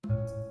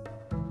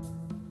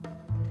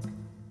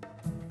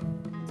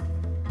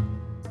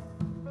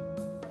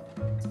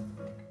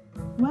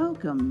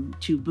Welcome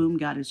to Boom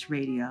Goddess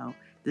Radio.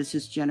 This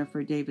is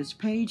Jennifer Davis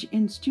Page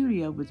in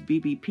studio with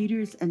B.B.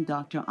 Peters and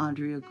Dr.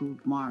 Andrea Gould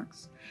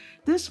Marks.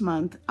 This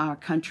month, our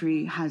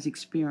country has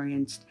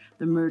experienced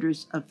the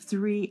murders of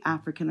 3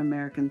 African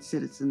American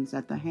citizens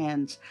at the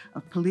hands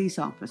of police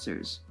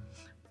officers.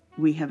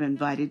 We have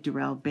invited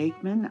Darrell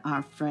Bateman,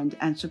 our friend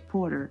and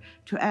supporter,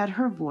 to add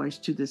her voice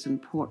to this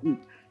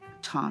important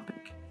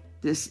topic.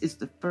 This is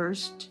the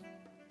first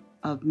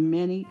of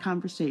many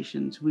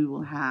conversations we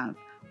will have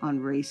on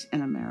race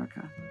in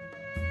America.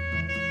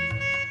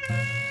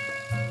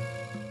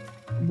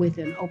 With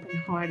an open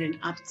heart and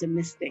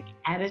optimistic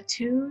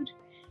attitude,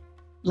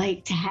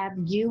 like to have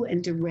you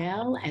and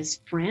Darrell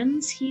as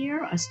friends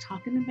here, us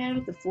talking about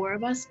it, the 4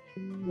 of us.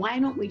 Why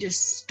don't we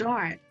just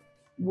start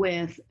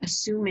with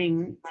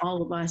assuming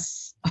all of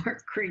us are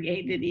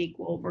created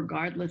equal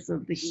regardless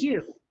of the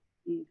hue?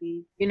 Mm-hmm.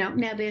 You know,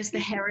 now there's the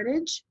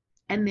heritage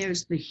and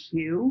there's the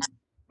hue.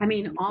 I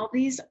mean, all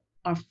these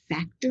are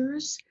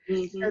factors.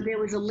 Mm-hmm. So there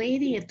was a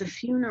lady at the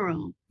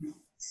funeral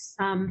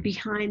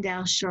behind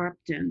Al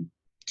Sharpton.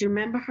 Do you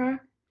remember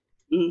her?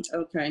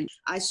 Okay.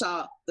 I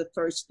saw the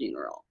first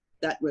funeral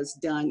that was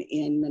done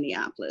in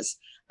Minneapolis.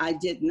 I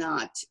did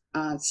not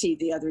see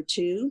the other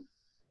 2.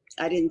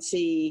 I didn't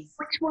see.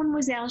 Which one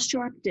was Al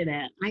Sharpton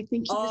at? I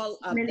think he all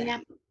was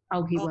Minneapolis.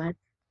 Oh, he was?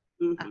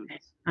 Mm-hmm. Okay.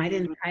 I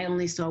didn't. I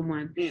only saw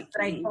one. Mm-hmm.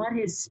 But I thought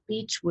his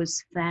speech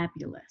was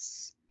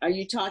fabulous. Are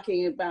you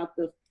talking about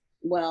the,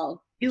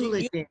 well, do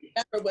you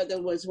remember whether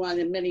it was one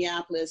in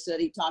Minneapolis that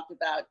he talked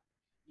about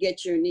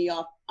get your knee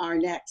off our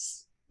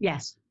necks?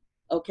 Yes.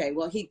 Okay,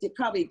 well, he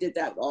probably did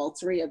that with all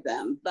 3 of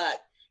them,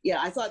 but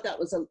yeah, I thought that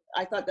was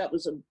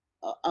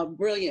a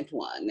brilliant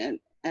one,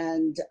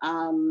 and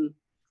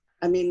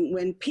I mean,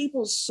 when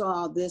people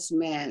saw this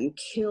man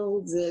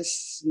kill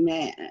this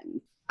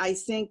man, I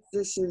think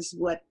this is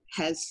what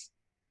has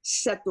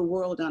set the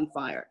world on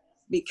fire,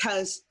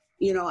 because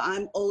you know,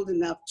 I'm old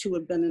enough to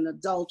have been an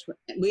adult.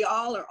 We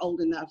all are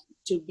old enough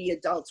to be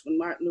adults when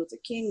Martin Luther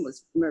King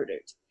was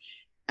murdered.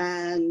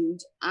 And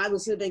I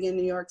was living in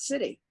New York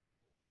City.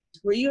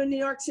 Were you in New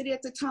York City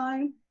at the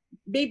time?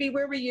 Baby,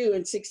 where were you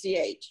in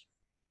 68?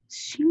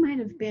 She might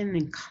have been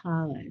in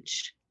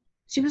college.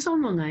 She was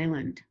on Long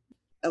Island.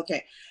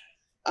 Okay.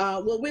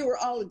 Well, we were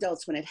all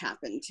adults when it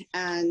happened,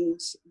 and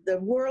the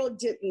world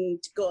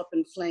didn't go up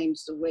in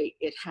flames the way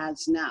it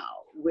has now,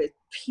 with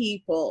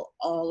people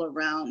all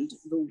around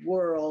the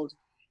world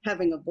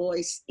having a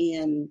voice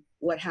in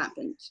what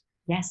happened.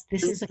 Yes,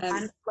 this is a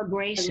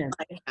conflagration.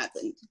 What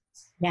happened.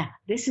 Yeah,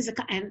 this is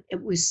and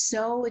it was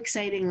so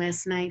exciting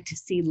last night to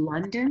see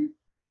London.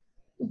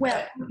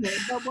 Well, okay,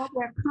 but what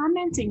we're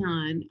commenting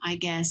on, I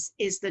guess,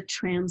 is the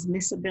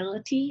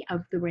transmissibility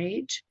of the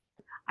rage.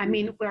 I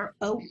mean, we're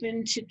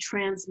open to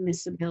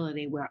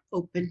transmissibility. We're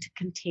open to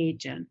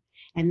contagion.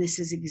 And this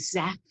is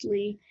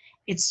exactly,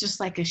 it's just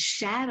like a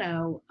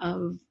shadow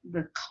of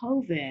the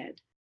COVID.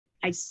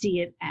 I see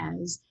it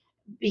as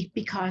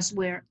because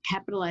we're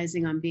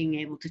capitalizing on being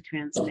able to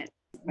transmit.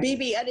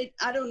 Bibi,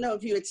 I don't know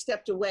if you had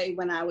stepped away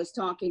when I was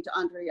talking to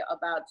Andrea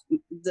about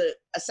the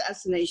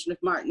assassination of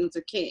Martin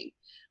Luther King.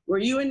 Were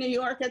you in New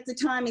York at the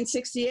time in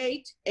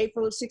 68,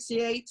 April of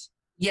 68?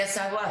 Yes,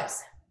 I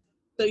was.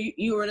 So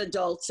you were an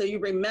adult, so you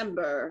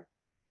remember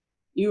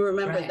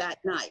right. That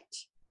night.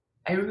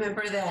 I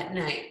remember that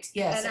night,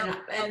 yes.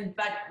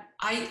 But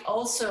I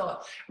also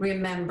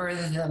remember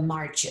the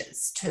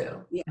marches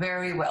too, yeah.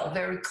 Very well,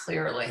 very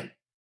clearly.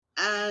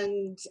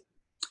 And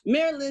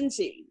Mayor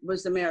Lindsay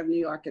was the mayor of New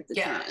York at the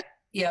time.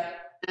 Yeah.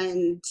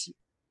 And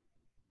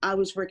I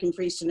was working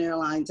for Eastern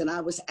Airlines, and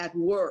I was at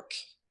work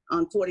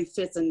on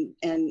 45th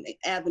and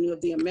Avenue of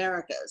the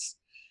Americas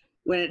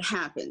when it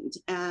happened.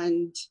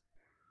 And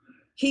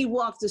he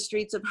walked the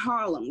streets of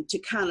Harlem to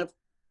kind of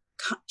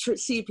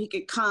see if he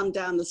could calm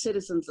down the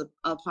citizens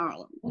of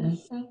Harlem.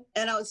 Mm-hmm.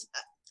 And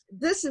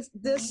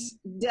this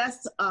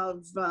death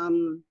of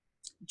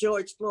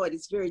George Floyd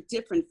is very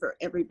different for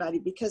everybody,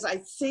 because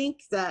I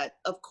think that,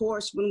 of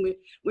course, when we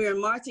were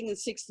marching in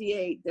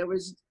 68, there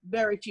was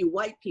very few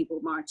white people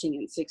marching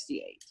in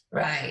 68.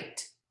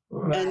 Right.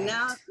 And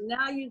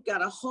now you've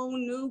got a whole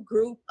new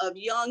group of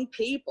young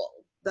people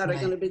that are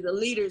going to be the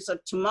leaders of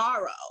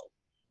tomorrow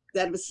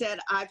that have said,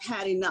 I've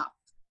had enough.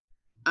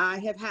 I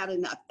have had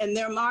enough. And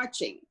they're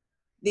marching.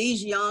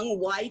 These young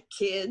white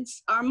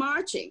kids are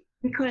marching.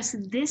 Because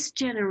this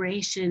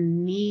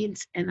generation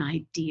needs an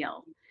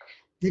ideal.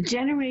 The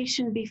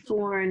generation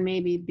before and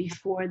maybe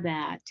before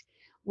that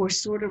were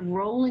sort of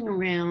rolling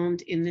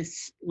around in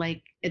this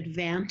like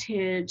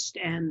advantaged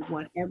and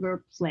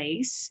whatever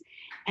place.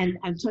 And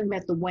I'm talking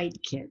about the white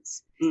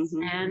kids.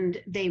 Mm-hmm. And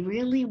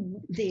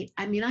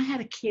I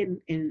had a kid,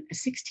 a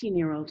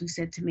 16-year-old who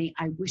said to me,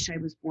 I wish I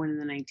was born in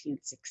the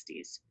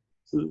 1960s.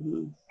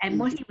 Mm-hmm.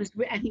 And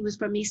he was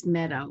from East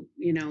Meadow,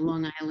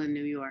 Long Island,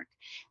 New York.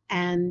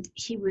 And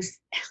he was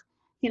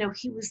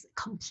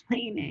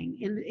complaining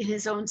in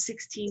his own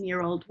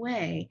 16-year-old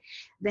way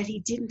that he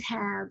didn't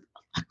have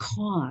a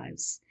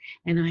cause,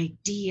 an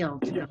ideal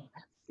to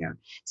here.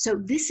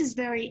 So this is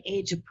very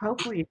age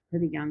appropriate for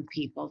the young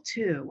people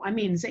too. I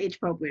mean, it's age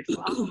appropriate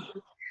for all,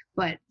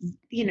 but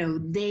you know,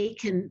 they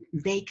can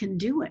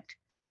do it.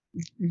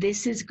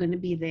 This is going to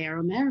be their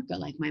America,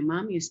 like my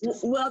mom used to say.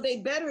 Well, they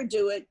better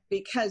do it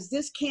because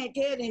this can't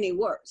get any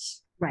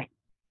worse. Right.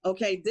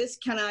 Okay, this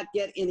cannot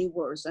get any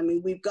worse. I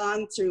mean, we've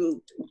gone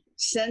through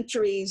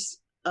centuries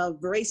of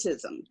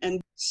racism,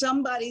 and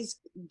somebody's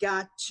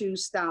got to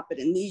stop it.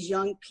 And these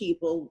young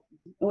people,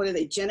 what are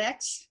they, Gen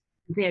X?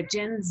 They're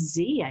Gen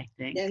Z, I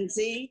think. Gen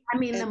Z? I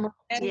mean,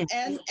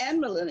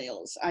 and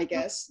millennials, I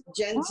guess.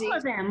 Gen Z. All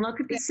of them. Look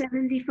at the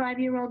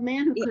 75-year-old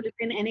man who could have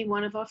been any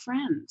one of our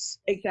friends.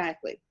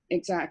 Exactly.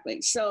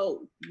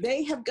 So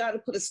they have got to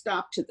put a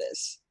stop to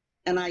this.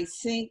 And I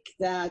think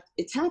that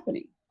it's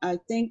happening. I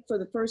think for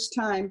the first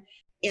time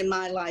in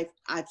my life,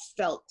 I've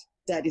felt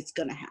that it's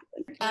going to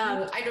happen.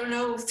 I don't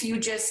know if you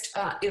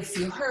if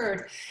you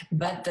heard,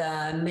 but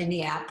the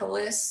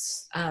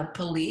Minneapolis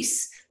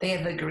police, they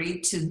have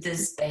agreed to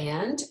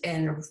disband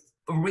and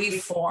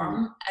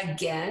reform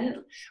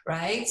again,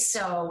 right?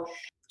 So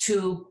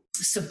to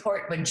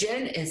support what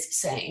Jen is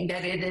saying,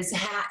 that it is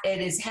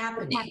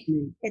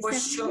happening. For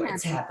sure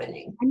it's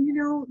happening. And you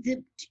know,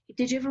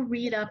 did you ever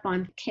read up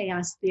on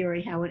chaos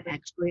theory, how it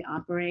actually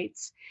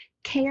operates?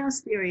 Chaos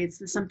theory, it's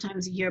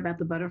sometimes you hear about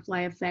the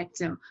butterfly effect.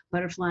 So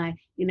butterfly,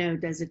 you know,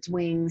 does its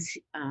wings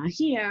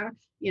here,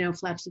 you know,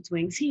 flaps its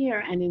wings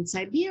here. And in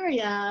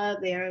Siberia,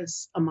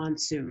 there's a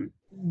monsoon.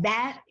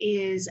 That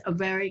is a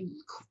very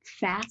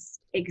fast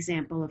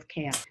example of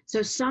chaos.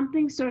 So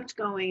something starts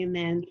going, and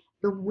then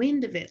the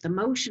wind of it, the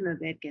motion of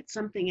it gets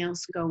something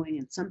else going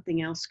and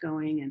something else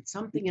going and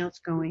something else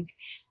going.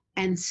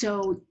 And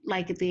so,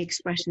 like the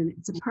expression,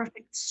 it's a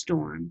perfect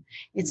storm.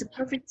 It's a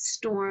perfect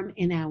storm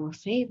in our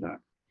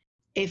favor,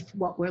 if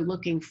what we're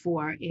looking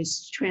for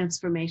is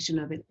transformation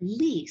of at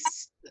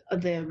least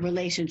the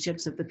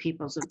relationships of the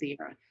peoples of the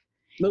earth.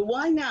 But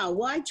why now?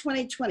 Why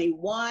 2020?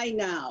 Why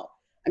now?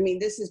 I mean,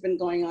 this has been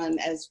going on,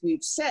 as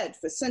we've said,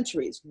 for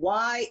centuries.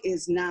 Why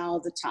is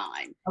now the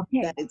time?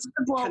 Okay. That it's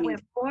well, we're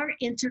more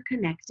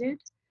interconnected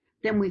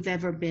than we've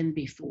ever been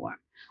before.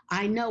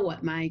 I know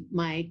what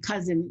my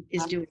cousin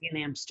is doing in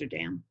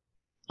Amsterdam.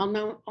 I'll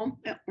know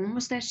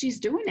almost as she's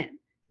doing it,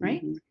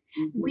 right?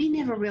 Mm-hmm. We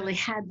never really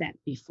had that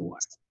before.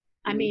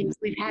 I mean,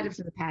 we've had it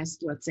for the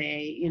past, let's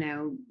say, you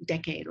know,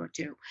 decade or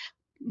two.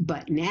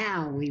 But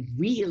now we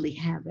really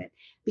have it,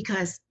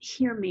 because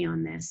hear me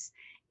on this.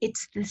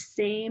 It's the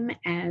same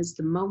as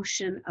the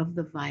motion of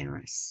the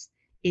virus.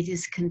 It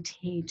is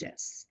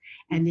contagious,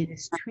 and it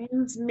is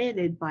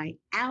transmitted by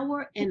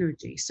our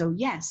energy. So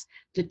yes,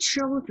 the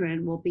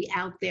children will be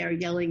out there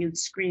yelling and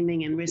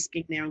screaming and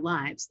risking their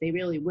lives. They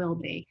really will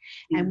be.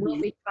 And we'll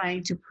be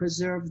trying to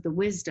preserve the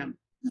wisdom.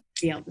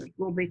 The elders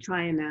will be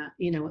trying to,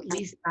 you know, at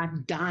least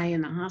not die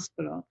in the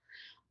hospital.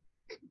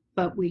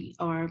 But we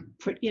are,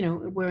 you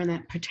know, we're in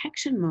that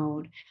protection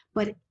mode.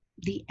 But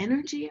the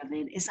energy of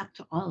it is up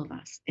to all of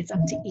us. It's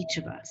up to each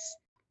of us.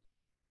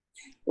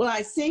 Well,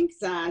 I think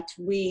that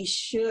we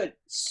should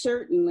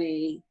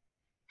certainly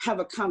have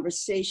a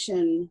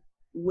conversation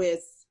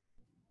with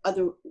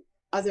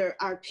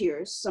our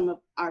peers, some of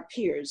our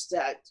peers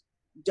that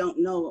don't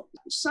know.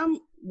 Some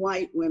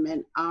white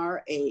women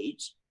our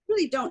age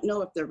really don't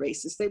know if they're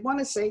racist. They want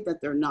to say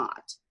that they're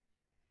not,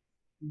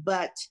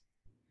 but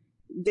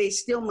they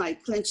still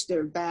might clench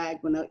their bag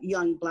when a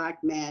young Black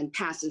man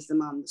passes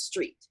them on the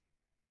street,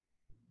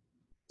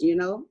 you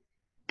know?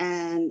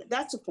 And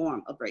that's a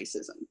form of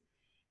racism.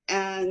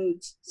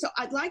 And so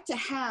I'd like to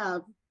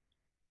have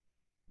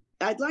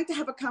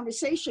a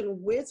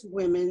conversation with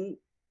women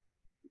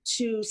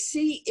to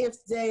see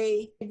if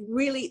they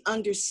really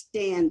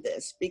understand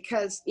this,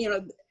 because, you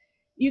know,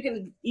 you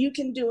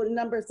can do a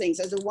number of things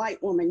as a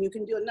white woman. You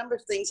can do a number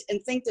of things and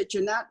think that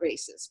you're not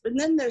racist. But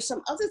then there's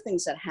some other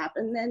things that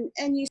happen,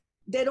 and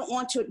they don't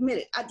want to admit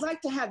it. I'd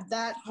like to have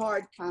that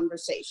hard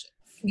conversation.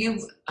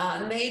 You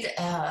made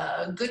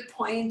a good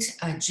point,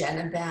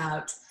 Jen,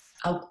 about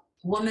a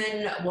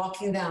woman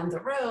walking down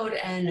the road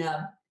and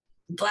a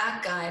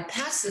Black guy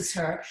passes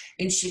her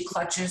and she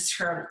clutches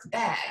her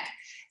bag.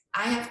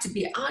 I have to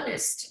be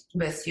honest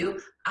with you.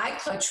 I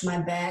clutch my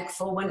bag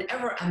for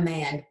whenever a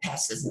man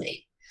passes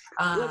me.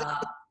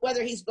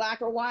 Whether he's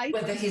Black or white?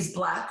 Whether he's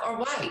Black or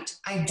white.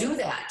 I do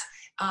that.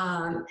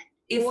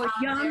 If or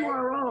young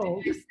or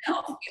old.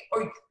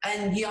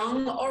 And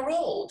young or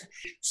old.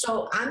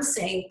 So I'm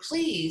saying,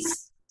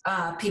 please,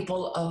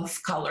 people of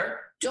color,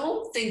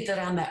 don't think that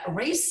I'm a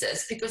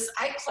racist because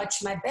I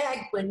clutch my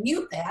bag when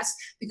you pass,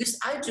 because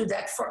I do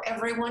that for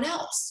everyone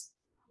else.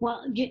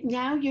 Well,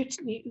 now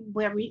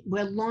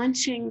we're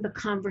launching the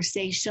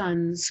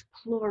conversations,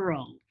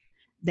 plural,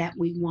 that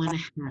we want to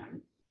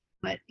have.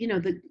 But, you know,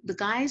 the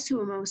guys who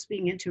are most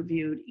being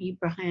interviewed,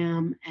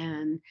 Ibrahim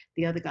and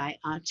the other guy,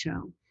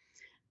 Acho,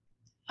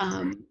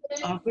 are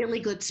really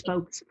good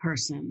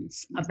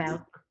spokespersons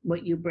about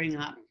what you bring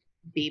up,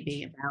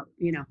 Bibi, about,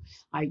 you know,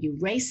 are you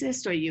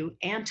racist? Are you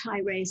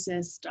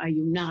anti-racist? Are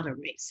you not a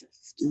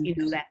racist? Mm-hmm. You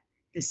know, that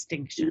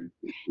distinction.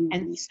 Mm-hmm.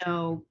 And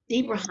so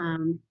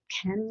Ibrahim,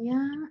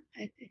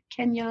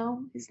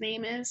 Kenyo, his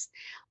name is,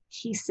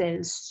 he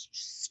says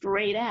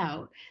straight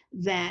out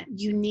that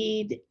you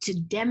need to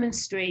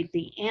demonstrate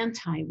the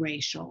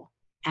anti-racial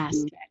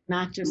aspect,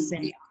 not just say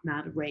I'm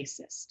not a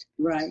racist.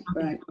 Right.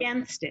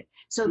 Against it.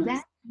 So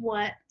that's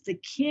what the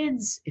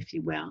kids, if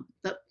you will,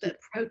 the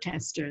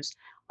protesters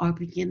are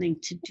beginning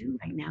to do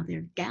right now.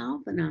 They're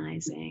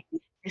galvanizing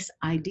this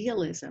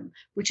idealism,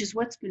 which is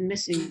what's been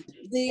missing.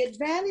 The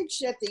advantage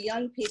that the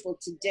young people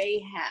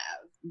today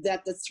have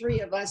that the three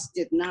of us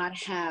did not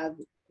have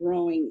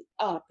growing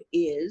up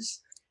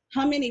is,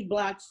 how many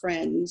Black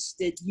friends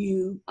did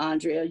you,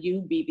 Andrea,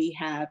 you, BB,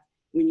 have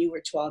when you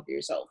were 12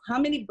 years old? How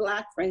many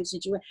Black friends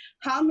did you have?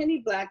 How many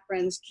Black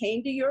friends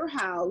came to your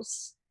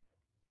house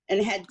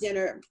and had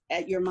dinner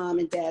at your mom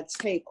and dad's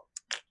table?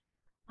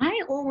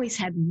 I always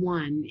had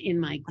one in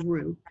my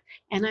group,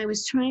 and I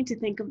was trying to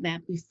think of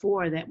that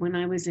before, that when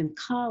I was in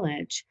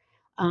college,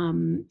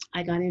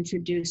 I got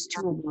introduced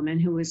to a woman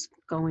who was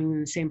going in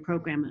the same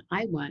program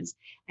I was,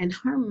 and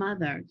her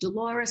mother,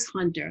 Dolores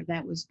Hunter,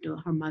 that was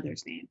her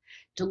mother's name.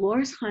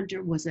 Dolores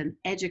Hunter was an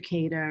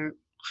educator,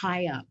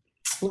 high up,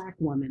 Black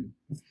woman.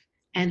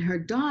 And her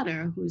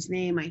daughter, whose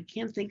name I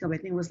can't think of, I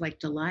think it was like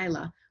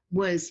Delilah,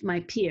 was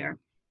my peer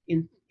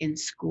in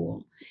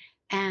school.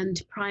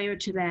 And prior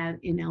to that,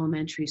 in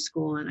elementary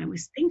school, and I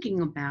was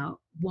thinking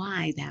about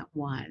why that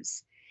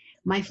was.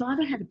 My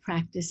father had a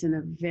practice in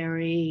a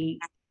very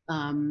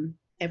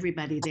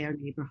everybody there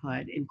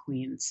neighborhood in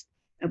Queens.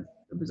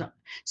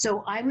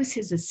 So I was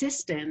his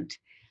assistant.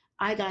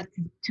 I got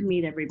to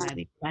meet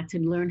everybody, got to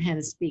learn how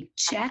to speak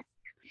Czech.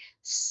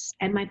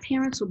 And my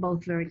parents were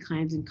both very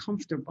kind and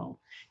comfortable.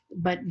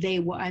 But they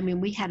were, I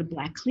mean, we had a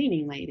Black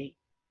cleaning lady,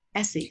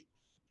 Essie.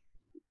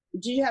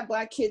 Did you have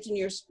Black kids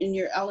in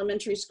your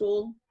elementary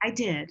school? I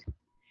did.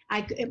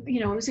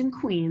 It was in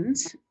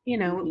Queens. It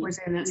was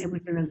in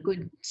a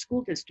good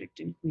school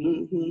district in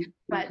Queens.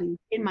 But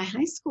in my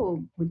high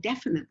school, we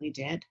definitely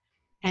did,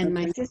 and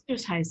my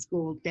sister's high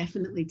school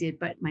definitely did.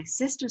 But my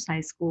sister's high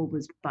school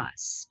was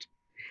bused.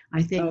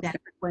 I think that's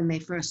when they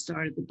first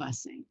started the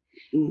busing.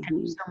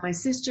 And so my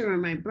sister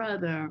and my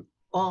brother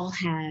all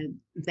had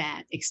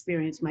that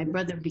experience. My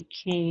brother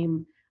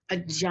became a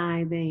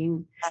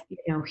jiving,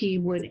 he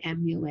would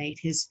emulate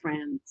his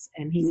friends,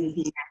 and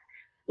he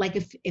like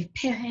if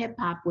hip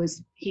hop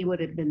was, he would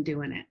have been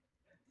doing it.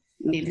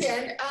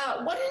 Jen,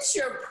 what is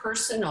your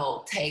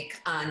personal take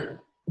on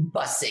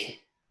busing?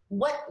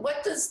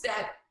 What does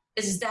that,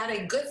 is that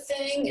a good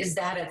thing? Is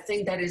that a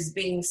thing that is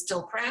being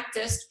still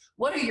practiced?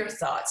 What are your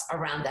thoughts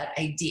around that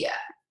idea?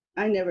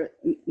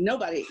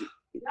 Nobody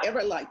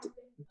ever liked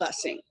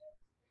busing.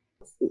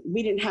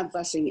 We didn't have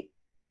busing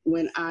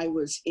when I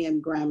was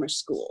in grammar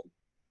school,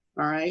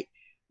 all right?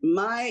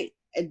 My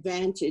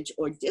advantage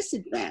or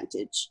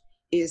disadvantage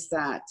is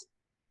that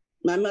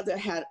my mother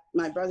had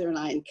my brother and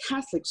I in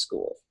Catholic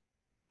school.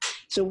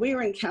 So we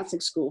were in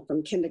Catholic school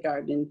from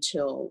kindergarten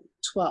till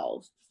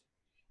 12.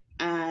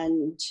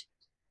 And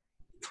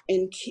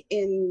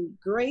in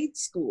grade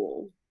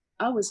school,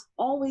 I was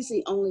always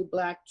the only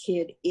Black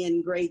kid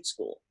in grade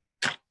school,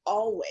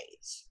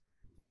 always.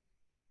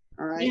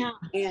 All right. Yeah.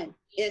 And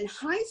in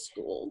high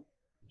school,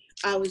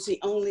 I was the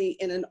only,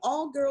 in an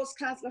all-girls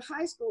Catholic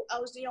high school, I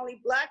was the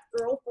only Black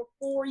girl for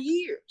 4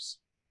 years.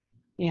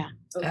 Yeah.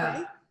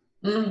 Okay.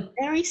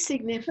 Very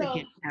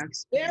significant.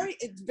 So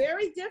it's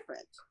very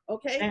different.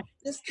 Okay. Yeah.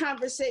 This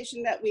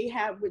conversation that we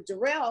have with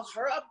Darrell,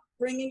 her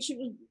upbringing, she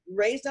was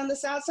raised on the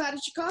south side of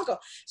Chicago.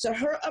 So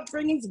her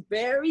upbringing is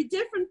very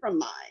different from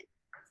mine.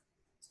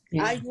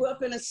 Yeah. I grew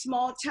up in a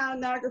small town,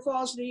 Niagara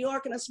Falls, New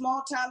York, in a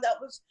small town that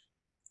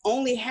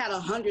only had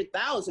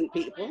 100,000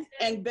 people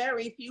and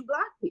very few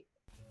Black people.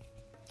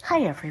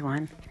 Hi,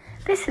 everyone.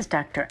 This is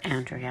Dr.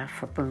 Andrea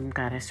for Boom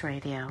Goddess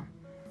Radio.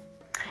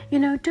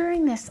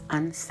 During this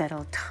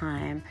unsettled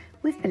time,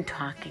 we've been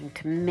talking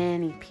to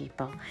many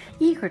people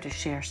eager to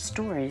share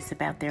stories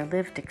about their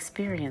lived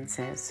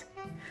experiences.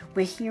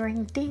 We're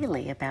hearing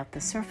daily about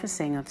the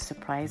surfacing of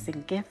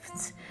surprising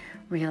gifts,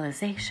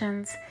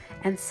 realizations,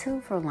 and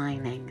silver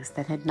linings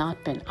that had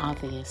not been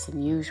obvious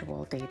in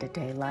usual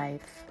day-to-day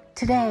life.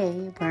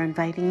 Today, we're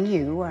inviting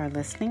you, our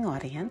listening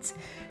audience,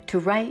 to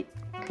write,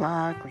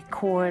 blog,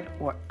 record,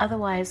 or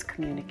otherwise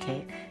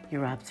communicate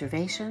your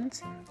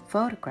observations,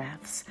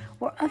 photographs,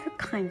 or other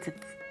kinds of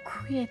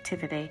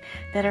creativity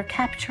that are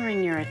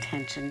capturing your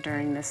attention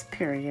during this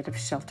period of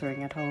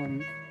sheltering at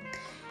home.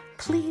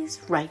 Please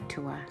write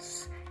to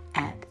us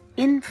at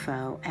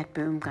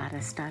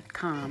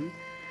info@boomgoddess.com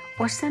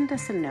or send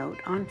us a note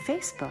on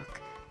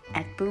Facebook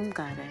at Boom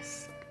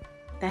Goddess.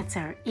 That's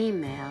our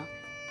email,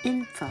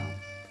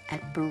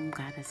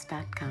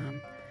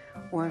 info@boomgoddess.com,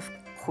 or of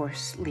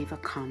course leave a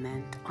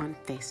comment on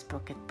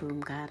Facebook at Boom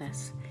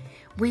Goddess.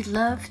 We'd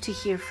love to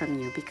hear from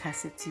you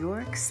because it's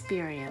your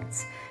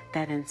experience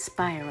that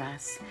inspires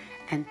us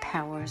and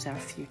powers our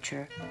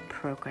future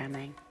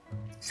programming.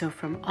 So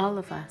from all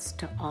of us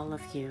to all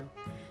of you,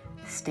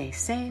 stay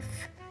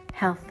safe,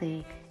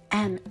 healthy,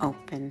 and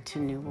open to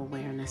new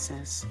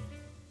awarenesses.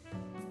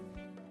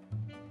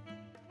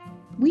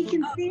 We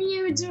can see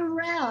you,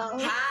 Darrell.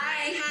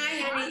 Hi,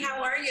 honey.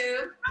 How are you?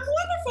 I'm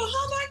wonderful.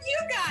 How about you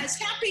guys?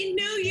 Happy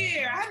New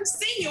Year. I haven't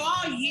seen you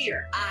all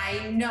year.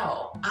 I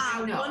know.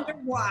 I wonder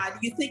why.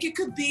 Do you think it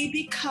could be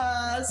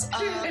because of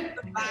the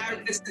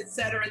virus, et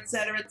cetera, et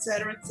cetera, et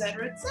cetera, et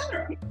cetera, et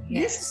cetera?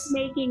 This is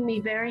making me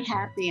very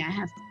happy. I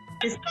have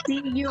to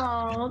see you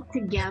all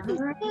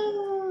together,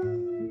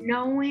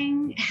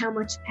 knowing how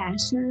much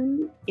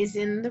passion is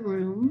in the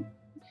room.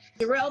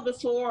 Darrell,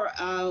 before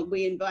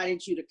we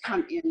invited you to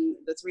come in,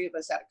 the three of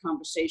us had a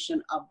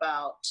conversation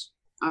about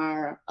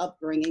our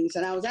upbringings,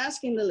 and I was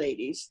asking the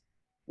ladies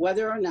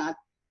whether or not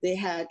they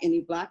had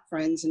any Black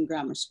friends in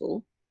grammar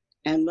school,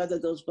 and whether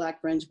those Black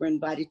friends were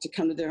invited to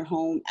come to their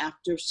home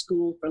after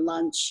school for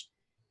lunch.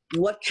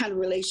 What kind of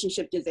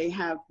relationship did they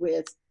have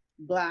with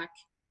Black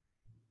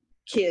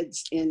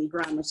kids in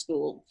grammar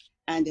school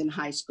and in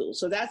high school?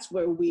 So that's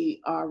where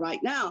we are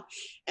right now.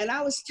 And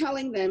I was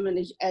telling them,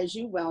 and as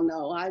you well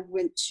know, I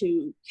went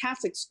to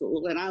Catholic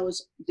school, and I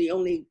was the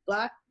only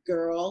Black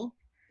girl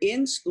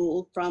in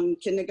school from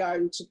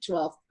kindergarten to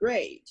 12th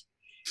grade.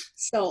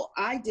 So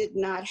I did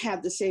not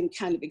have the same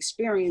kind of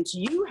experience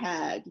you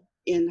had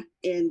in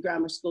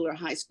grammar school or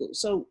high school.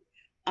 So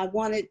I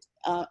wanted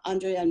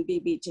Andrea and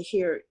Bibi to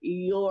hear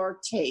your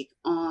take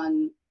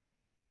on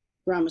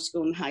grammar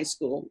school and high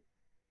school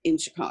in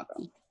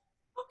Chicago.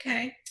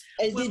 Okay.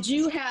 And did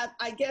you have,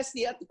 I guess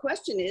the other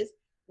question is,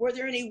 were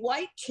there any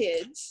white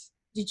kids?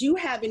 Did you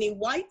have any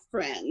white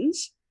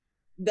friends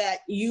that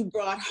you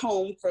brought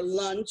home for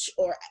lunch,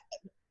 or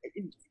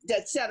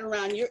that sat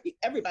around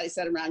everybody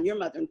sat around your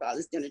mother and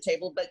father's dinner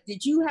table, but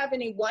did you have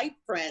any white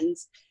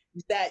friends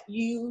that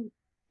you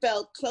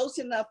felt close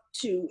enough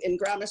to in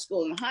grammar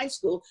school and high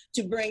school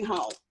to bring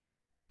home?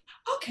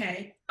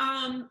 Okay.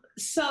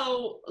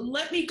 So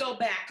let me go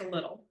back a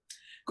little.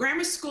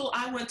 Grammar school,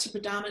 I went to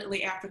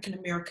predominantly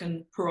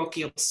African-American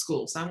parochial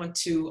schools. I went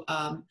to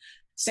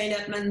St.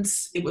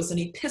 Edmunds. It was an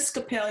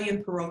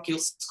Episcopalian parochial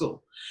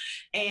school.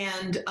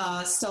 And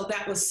so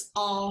that was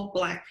all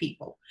Black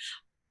people.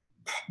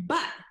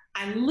 But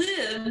I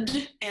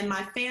lived, and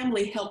my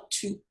family helped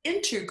to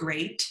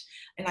integrate,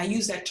 and I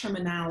use that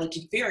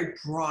terminology very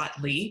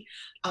broadly,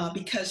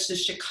 because the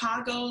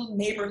Chicago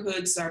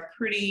neighborhoods are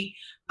pretty,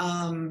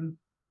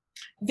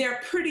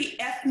 they're pretty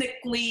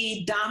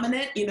ethnically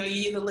dominant. You know,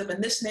 you either live in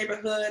this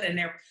neighborhood and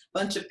there are a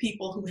bunch of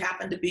people who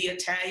happen to be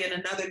Italian,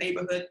 another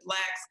neighborhood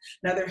Blacks,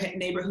 another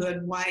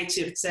neighborhood whites,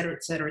 et cetera,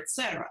 et cetera, et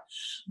cetera.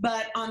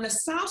 But on the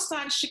south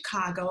side of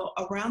Chicago,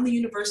 around the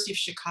University of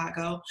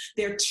Chicago,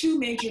 there are two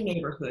major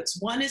neighborhoods.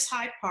 One is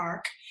Hyde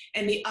Park,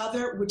 and the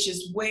other, which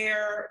is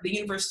where the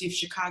University of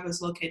Chicago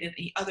is located,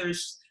 the other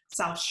is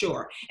South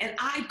Shore. And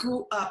I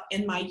grew up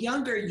in my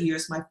younger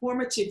years, my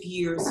formative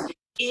years,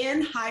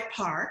 in Hyde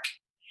Park.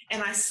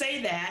 And I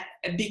say that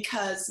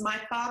because my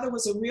father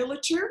was a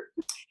realtor,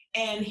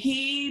 and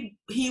he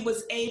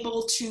was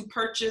able to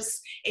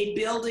purchase a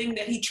building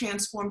that he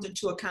transformed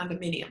into a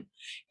condominium.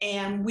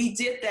 And we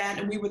did that,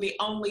 and we were the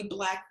only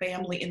Black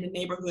family in the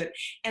neighborhood.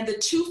 And the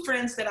two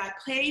friends that I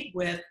played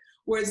with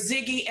were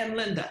Ziggy and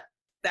Linda.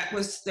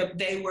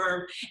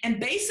 And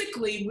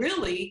basically,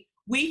 really,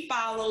 we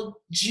followed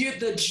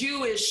the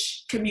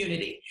Jewish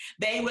community.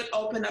 They would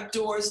open up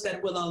doors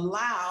that would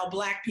allow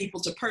Black people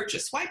to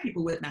purchase. White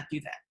people would not do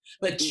that,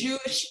 but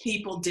Jewish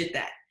people did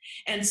that.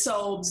 And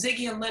so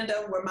Ziggy and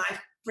Linda were my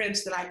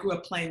friends that I grew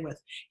up playing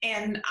with.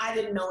 And I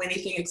didn't know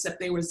anything except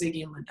they were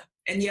Ziggy and Linda.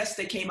 And yes,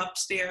 they came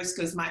upstairs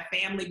because my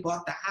family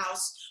bought the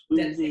house,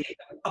 the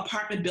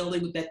apartment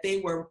building that they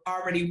were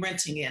already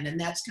renting in. And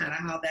that's kind of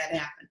how that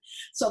happened.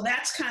 So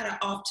that's kind of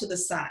off to the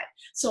side.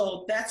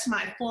 So that's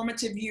my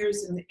formative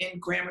years in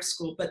grammar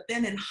school. But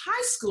then in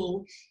high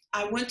school,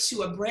 I went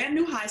to a brand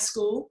new high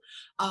school.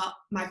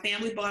 My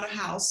family bought a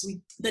house.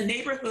 The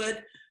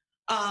neighborhood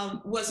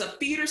was a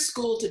feeder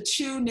school to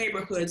two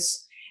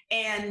neighborhoods,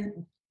 and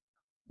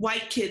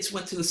white kids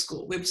went to the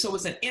school. So it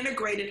was an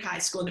integrated high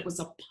school, and it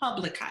was a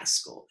public high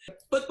school. The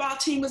football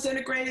team was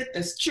integrated, the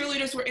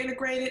cheerleaders were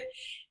integrated,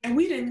 and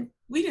we didn't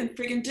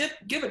friggin'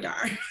 give a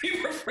darn.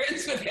 We were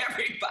friends with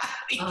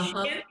everybody.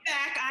 In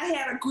fact, I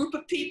had a group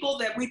of people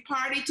that we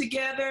partied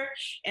together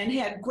and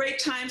had great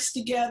times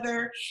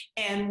together.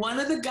 And one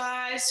of the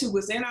guys who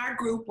was in our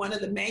group, one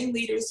of the main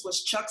leaders,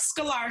 was Chuck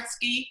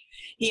Skolarsky.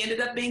 He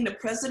ended up being the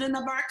president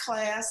of our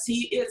class.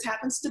 He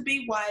happens to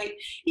be white.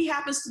 He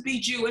happens to be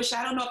Jewish.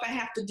 I don't know if I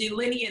have to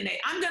delineate.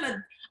 I'm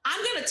gonna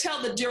tell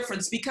the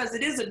difference, because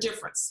it is a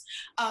difference.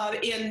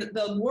 In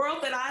the world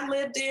that I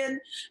lived in,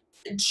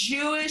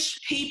 Jewish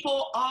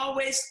people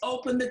always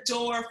opened the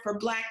door for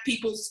Black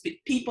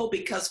people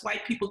because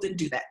white people didn't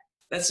do that.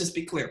 Let's just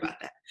be clear about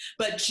that.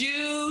 But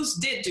Jews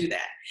did do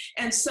that.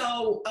 And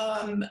so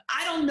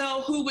I don't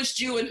know who was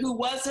Jew and who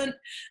wasn't.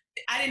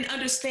 I didn't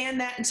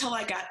understand that until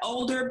I got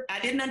older. I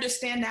didn't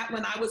understand that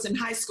when I was in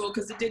high school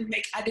because I didn't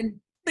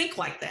think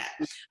like that.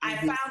 I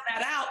found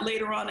that out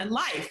later on in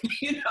life,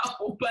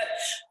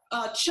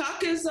 but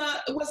Chuck was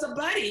a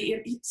buddy,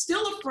 and he's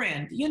still a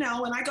friend, When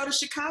I go to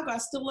Chicago, I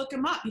still look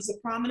him up. He's a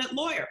prominent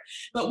lawyer.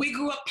 But we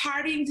grew up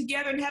partying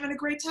together and having a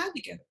great time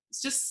together.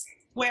 It's just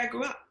the way I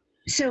grew up.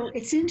 So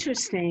it's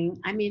interesting.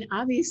 I mean,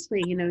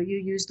 obviously, you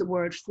use the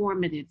word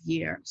formative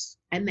years,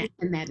 and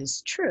that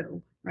is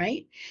true,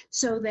 right?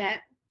 So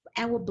that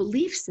our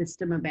belief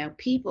system about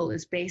people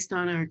is based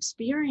on our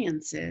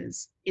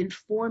experiences in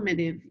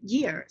formative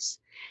years.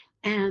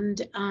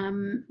 And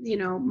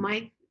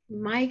my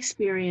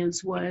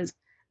experience was,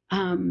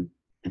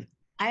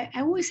 I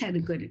always had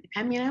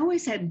I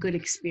always had good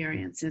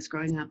experiences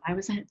growing up. I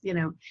was, a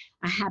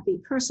happy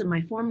person.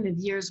 My formative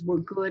years were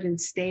good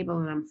and stable,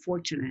 and I'm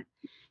fortunate.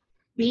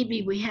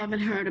 Bibi, we haven't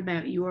heard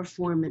about your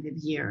formative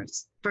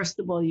years. First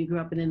of all, you grew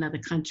up in another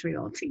country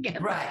altogether.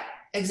 Right,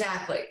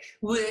 exactly.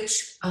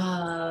 Which,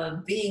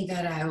 being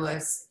that I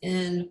was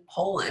in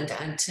Poland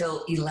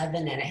until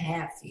 11 and a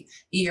half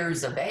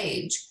years of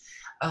age,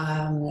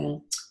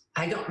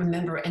 I don't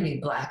remember any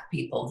Black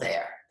people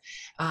there.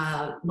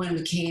 When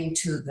we came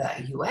to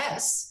the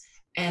US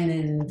and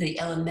in the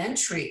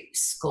elementary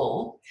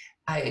school,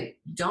 I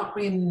don't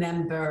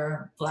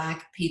remember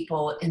Black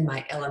people in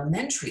my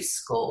elementary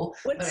school.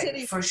 What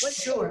city? For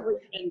sure.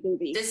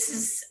 This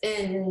is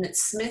in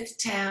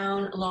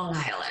Smithtown, Long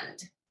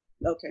Island.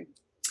 Okay.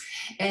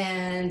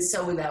 And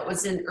so that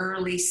was in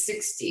early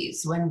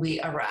 60s when we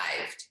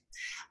arrived.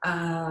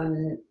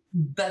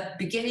 But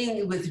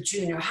beginning with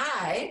junior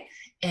high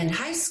and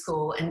high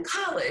school and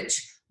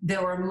college,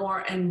 there were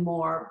more and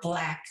more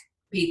Black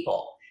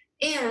people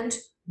and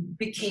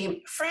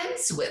became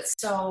friends with.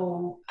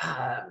 So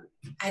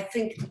I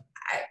think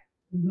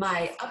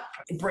my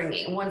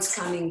upbringing, once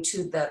coming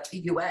to the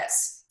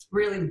US,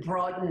 really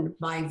broadened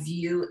my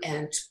view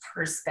and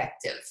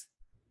perspective.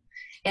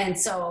 And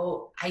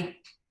so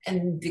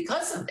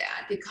because of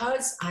that,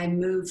 because I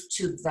moved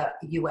to the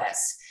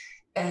US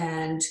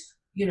and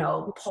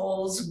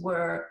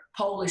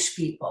Polish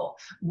people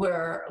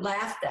were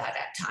laughed at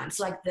times,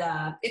 like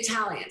the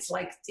Italians,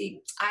 like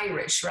the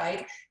Irish,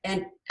 right?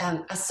 And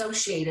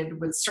associated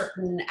with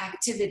certain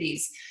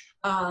activities.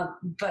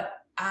 But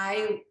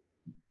I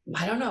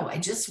don't know, I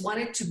just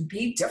wanted to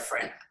be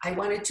different. I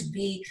wanted to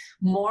be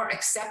more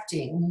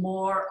accepting,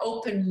 more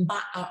open-minded.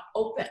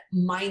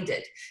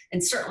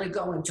 And certainly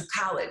going to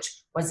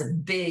college was a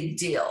big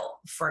deal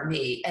for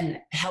me and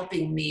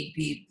helping me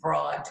be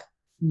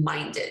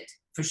broad-minded.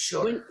 For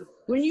sure.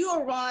 When you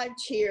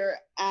arrived here,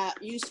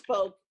 you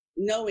spoke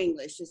no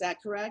English. Is that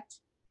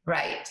correct?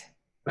 Right.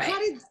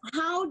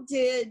 How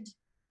did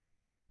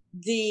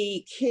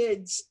the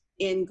kids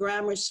in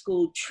grammar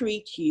school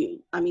treat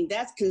you? I mean,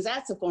 that's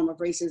a form of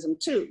racism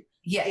too.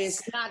 Yes.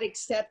 Is not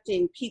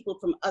accepting people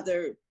from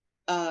other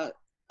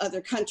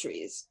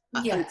countries,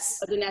 yes,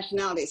 other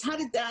nationalities. How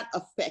did that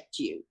affect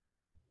you?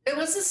 It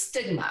was a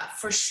stigma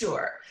for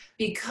sure,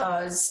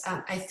 because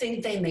I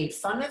think they made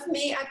fun of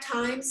me at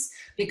times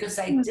because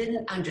I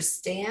didn't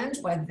understand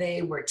what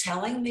they were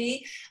telling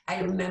me. I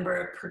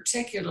remember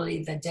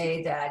particularly the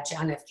day that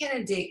John F.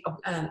 Kennedy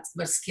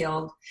was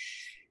killed,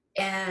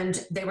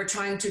 and they were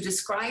trying to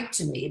describe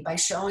to me by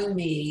showing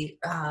me,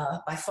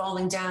 by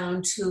falling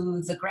down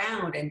to the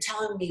ground and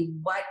telling me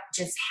what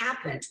just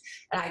happened,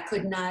 and I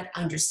could not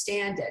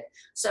understand it.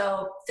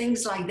 So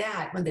things like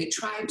that, when they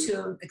tried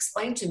to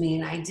explain to me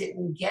and I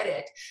didn't get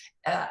it,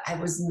 I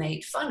was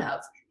made fun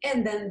of.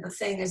 And then the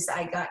thing is,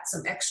 I got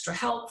some extra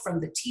help from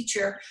the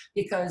teacher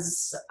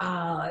because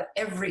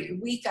every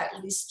week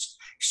at least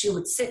she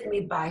would sit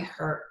me by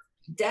her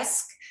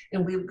desk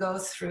and we would go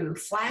through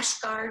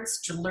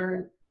flashcards to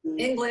learn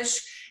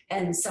English,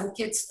 and some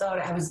kids thought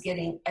I was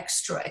getting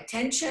extra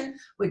attention,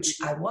 which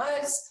I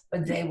was,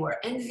 but they were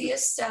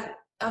envious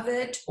of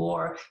it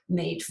or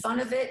made fun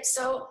of it.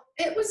 So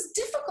it was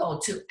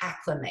difficult to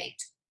acclimate.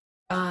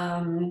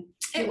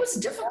 It was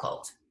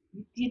difficult.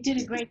 You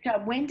did a great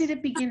job. When did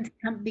it begin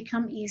to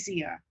become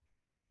easier?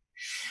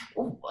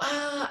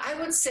 I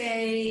would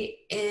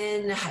say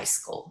in high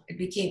school. It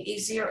became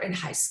easier in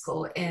high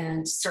school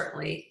and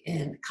certainly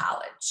in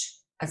college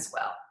as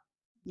well.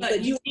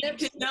 But you need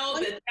to know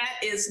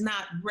that is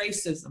not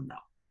racism, though.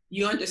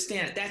 You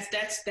understand?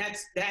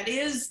 That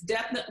is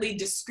definitely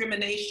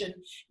discrimination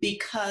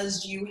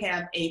because you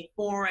have a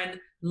foreign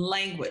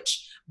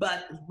language.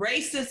 But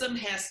racism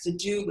has to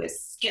do with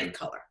skin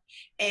color.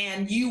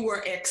 And you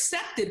were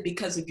accepted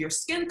because of your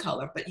skin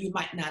color, but you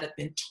might not have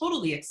been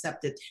totally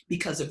accepted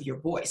because of your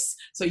voice.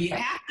 So you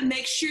have to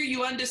make sure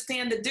you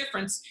understand the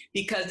difference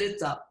because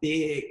it's a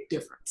big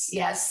difference.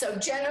 Yes. So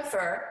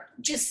Jennifer,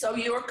 just so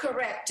you're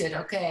corrected,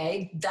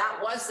 okay, that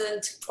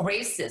wasn't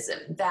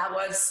racism. That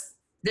was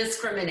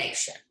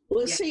discrimination.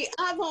 Well, see,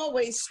 I've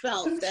always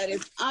felt that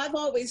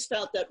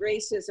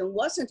racism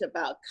wasn't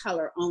about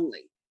color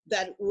only.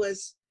 That it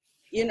was,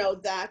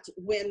 that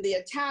when the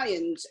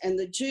Italians and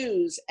the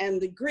Jews and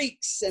the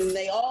Greeks and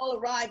they all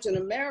arrived in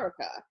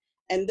America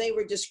and they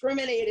were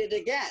discriminated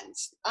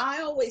against,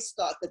 I always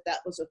thought that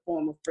was a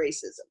form of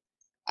racism.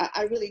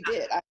 I really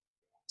did.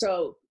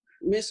 So,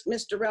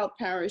 Miss Darrell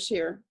Parrish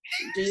here,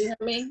 do you hear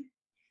me?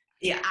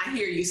 Yeah, I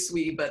hear you,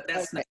 sweetie, but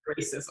that's not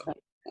racism.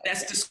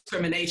 That's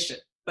discrimination,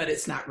 but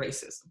it's not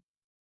racism.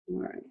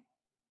 All right.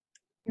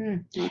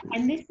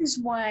 And this is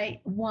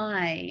why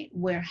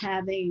we're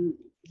having,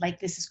 like,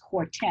 this is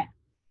quartet.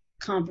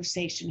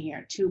 conversation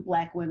here. 2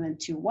 Black women,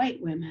 2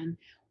 white women,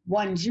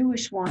 1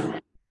 Jewish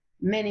woman.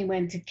 Many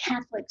went to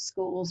Catholic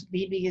schools.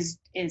 Bibi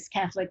is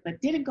Catholic,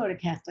 but didn't go to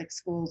Catholic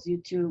schools. You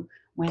 2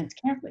 went to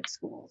Catholic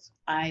schools.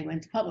 I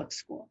went to public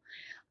school.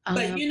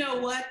 But you know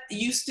what?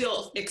 You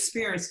still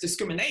experience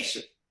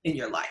discrimination in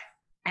your life.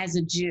 As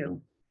a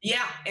Jew.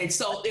 Yeah. And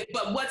so,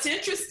 but what's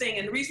interesting,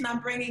 and the reason I'm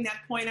bringing that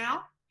point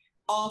out,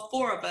 all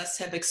 4 of us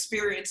have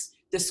experienced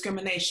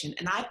discrimination.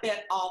 And I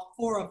bet all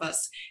 4 of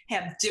us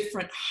have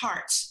different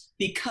hearts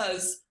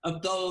because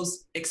of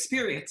those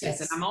experiences.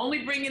 Yes. And I'm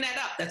only bringing that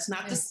up. That's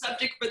not the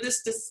subject for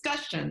this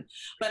discussion,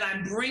 but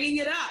I'm bringing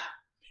it up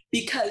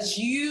because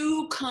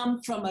you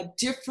come from a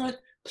different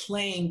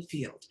playing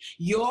field.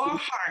 Your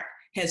heart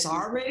has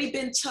already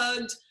been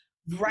tugged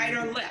right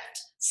or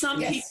left. Some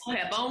people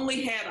have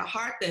only had a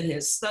heart that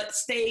has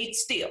stayed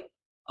still.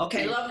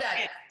 Okay. I love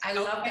that. I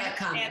love that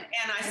comment.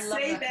 And I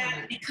say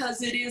that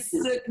because it is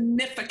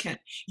significant.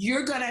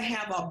 You're going to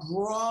have a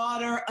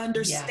broader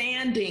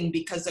understanding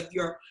because of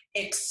your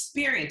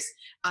experience.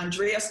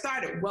 Andrea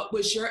started. What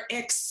was your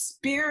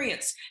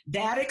experience?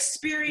 That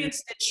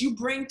experience that you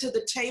bring to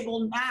the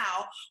table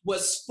now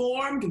was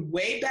formed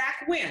way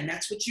back when.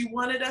 That's what you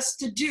wanted us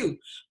to do.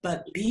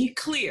 But be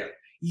clear.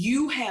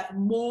 You have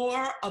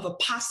more of a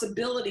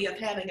possibility of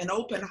having an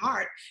open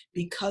heart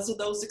because of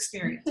those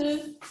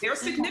experiences. They're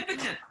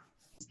significant.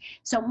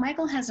 So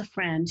Michael has a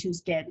friend who's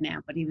dead now,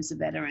 but he was a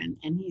veteran.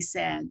 And he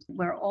said,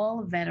 we're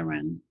all a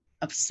veteran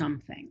of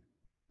something.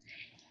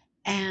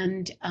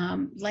 And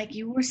like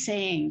you were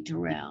saying,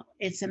 Darrell,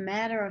 it's a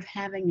matter of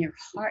having your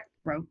heart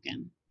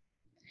broken.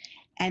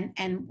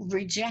 And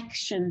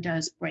rejection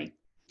does break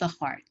the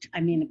heart. I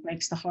mean, it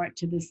breaks the heart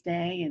to this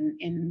day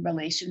in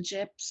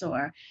relationships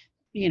or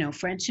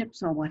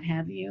friendships or what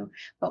have you.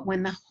 But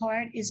when the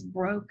heart is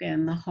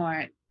broken,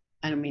 I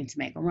don't mean to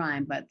make a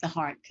rhyme, but the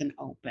heart can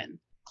open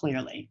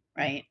clearly,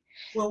 right?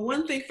 Well,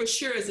 one thing for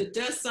sure is it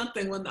does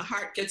something when the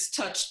heart gets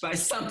touched by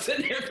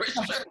something for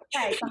sure.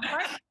 Right.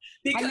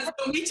 Because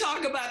when we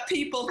talk about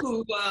people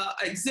who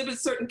exhibit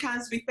certain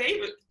kinds of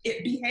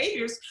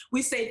behaviors,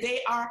 we say they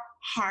are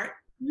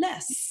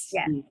heartless.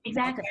 Yeah,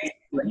 exactly. Okay?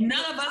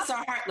 None of us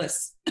are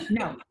heartless.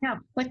 No.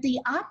 But the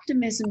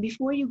optimism,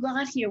 before you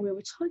got here, we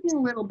were talking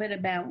a little bit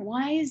about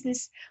why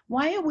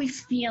are we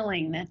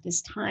feeling that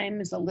this time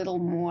is a little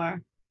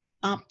more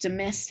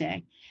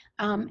optimistic?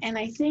 And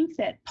I think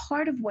that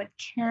part of what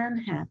can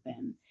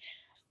happen,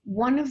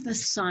 one of the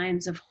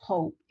signs of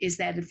hope is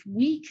that if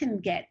we can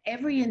get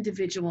every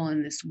individual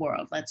in this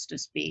world, let's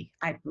just be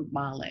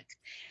hyperbolic,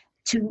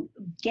 to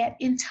get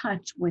in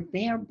touch with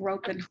their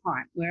broken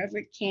heart, wherever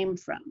it came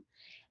from,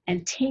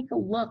 and take a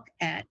look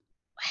at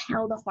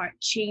how the heart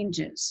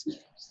changes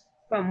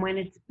from when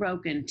it's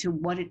broken to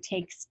what it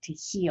takes to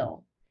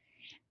heal,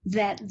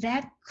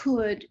 that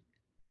could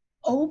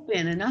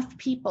open enough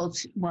people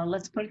to, well,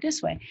 let's put it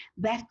this way,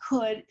 that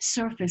could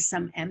surface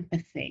some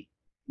empathy,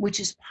 which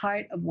is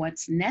part of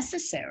what's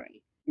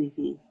necessary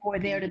for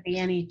there to be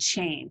any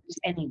change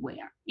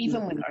anywhere,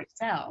 even with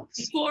ourselves.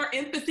 Before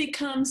empathy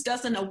comes,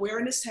 doesn't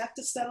awareness have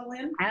to settle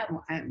in?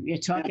 You're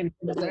talking to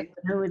the person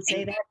who would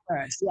say that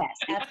first.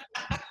 Yes.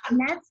 And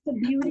that's the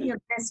beauty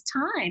of this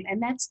time.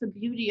 And that's the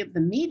beauty of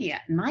the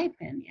media, in my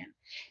opinion,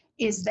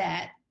 is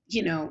that,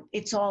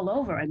 it's all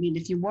over. I mean,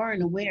 if you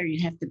weren't aware,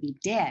 you'd have to be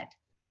dead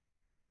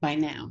by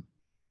now,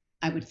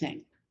 I would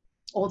think.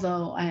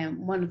 Although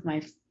one of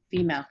my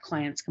female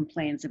clients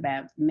complains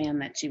about the man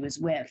that she was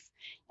with,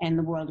 and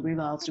the world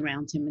revolves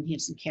around him, and he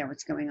doesn't care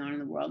what's going on in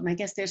the world. And I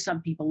guess there's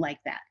some people like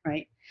that,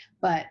 right?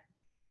 But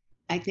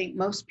I think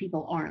most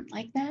people aren't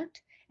like that.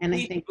 And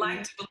I think we'd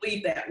like to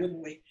believe that,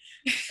 wouldn't we?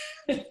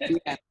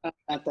 Yeah,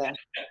 about that.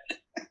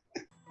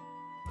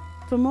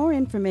 For more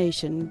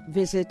information,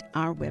 visit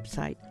our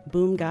website,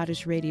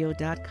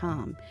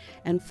 boomgoddessradio.com,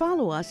 and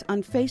follow us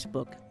on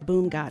Facebook,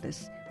 Boom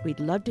Goddess. We'd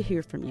love to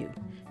hear from you.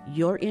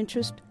 Your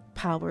interest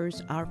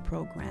powers our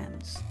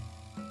programs.